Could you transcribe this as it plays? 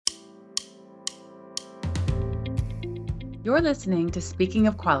You're listening to Speaking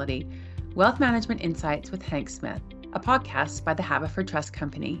of Quality, Wealth Management Insights with Hank Smith, a podcast by the Haverford Trust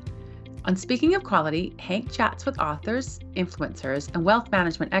Company. On Speaking of Quality, Hank chats with authors, influencers, and wealth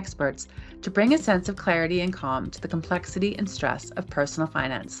management experts to bring a sense of clarity and calm to the complexity and stress of personal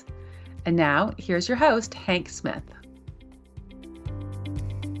finance. And now, here's your host, Hank Smith.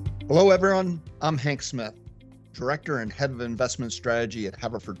 Hello, everyone. I'm Hank Smith, Director and Head of Investment Strategy at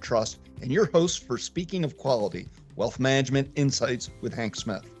Haverford Trust, and your host for Speaking of Quality, Wealth Management Insights with Hank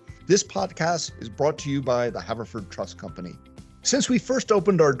Smith. This podcast is brought to you by the Haverford Trust Company. Since we first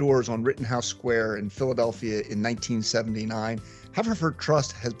opened our doors on Rittenhouse Square in Philadelphia in 1979, Haverford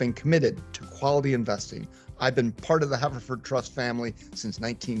Trust has been committed to quality investing. I've been part of the Haverford Trust family since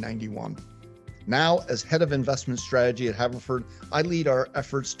 1991. Now, as Head of Investment Strategy at Haverford, I lead our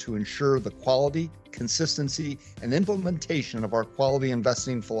efforts to ensure the quality, consistency, and implementation of our quality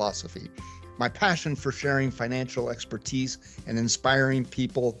investing philosophy. My passion for sharing financial expertise and inspiring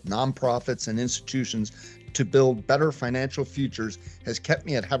people, nonprofits, and institutions to build better financial futures has kept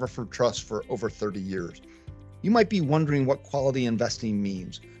me at Haverford Trust for over 30 years. You might be wondering what quality investing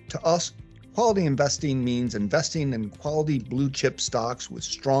means. To us, quality investing means investing in quality blue chip stocks with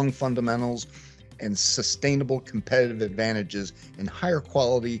strong fundamentals and sustainable competitive advantages in higher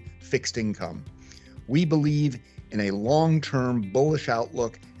quality fixed income. We believe in a long-term bullish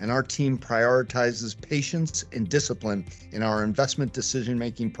outlook, and our team prioritizes patience and discipline in our investment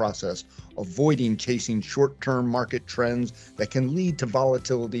decision-making process, avoiding chasing short-term market trends that can lead to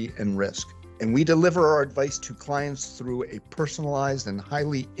volatility and risk. And we deliver our advice to clients through a personalized and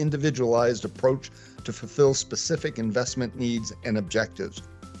highly individualized approach to fulfill specific investment needs and objectives.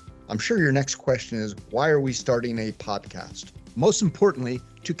 I'm sure your next question is, why are we starting a podcast? Most importantly,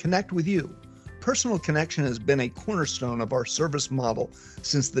 to connect with you. Personal connection has been a cornerstone of our service model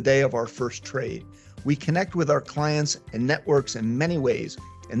since the day of our first trade. We connect with our clients and networks in many ways,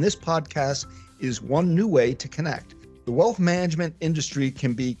 and this podcast is one new way to connect. The wealth management industry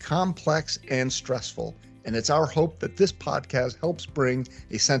can be complex and stressful, and it's our hope that this podcast helps bring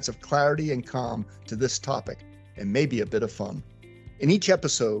a sense of clarity and calm to this topic, and maybe a bit of fun. In each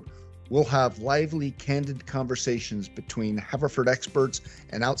episode, we'll have lively, candid conversations between Haverford experts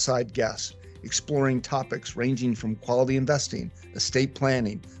and outside guests, exploring topics ranging from quality investing, estate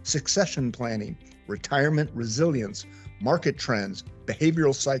planning, succession planning, retirement resilience, market trends,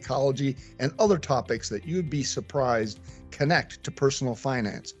 behavioral psychology, and other topics that you'd be surprised connect to personal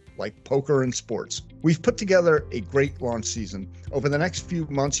finance, like poker and sports. We've put together a great launch season. Over the next few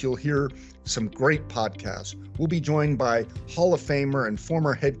months, you'll hear some great podcasts. We'll be joined by Hall of Famer and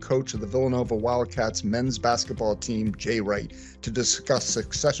former head coach of the Villanova Wildcats men's basketball team, Jay Wright, to discuss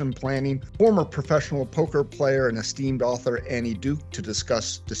succession planning, former professional poker player and esteemed author Annie Duke to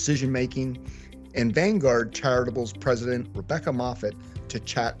discuss decision-making, and Vanguard Charitable's president, Rebecca Moffett, to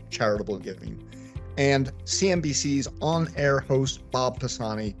chat charitable giving, and CNBC's on-air host, Bob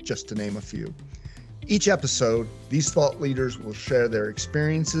Pisani, just to name a few. Each episode, these thought leaders will share their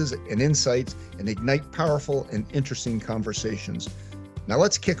experiences and insights and ignite powerful and interesting conversations. Now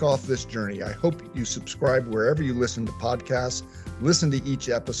let's kick off this journey. I hope you subscribe wherever you listen to podcasts, listen to each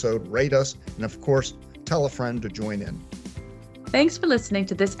episode, rate us, and of course, tell a friend to join in. Thanks for listening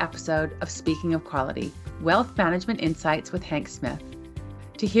to this episode of Speaking of Quality, Wealth Management Insights with Hank Smith.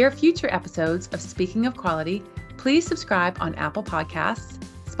 To hear future episodes of Speaking of Quality, please subscribe on Apple Podcasts,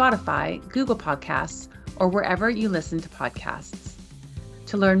 Spotify, Google Podcasts, or wherever you listen to podcasts.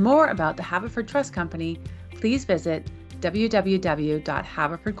 To learn more about the Haverford Trust Company, please visit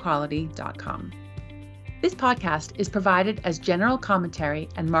www.haverfordquality.com. This podcast is provided as general commentary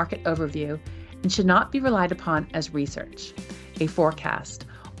and market overview and should not be relied upon as research, a forecast,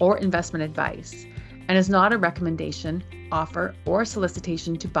 or investment advice, and is not a recommendation, offer, or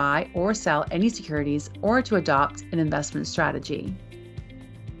solicitation to buy or sell any securities or to adopt an investment strategy.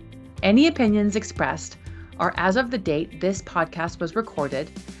 Any opinions expressed are as of the date this podcast was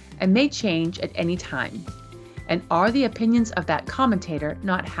recorded and may change at any time, and are the opinions of that commentator,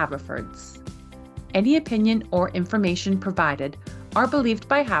 not Haverford's. Any opinion or information provided are believed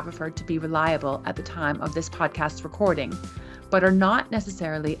by Haverford to be reliable at the time of this podcast recording, but are not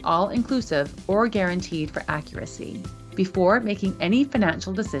necessarily all-inclusive or guaranteed for accuracy. Before making any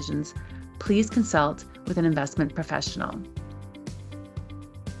financial decisions, please consult with an investment professional.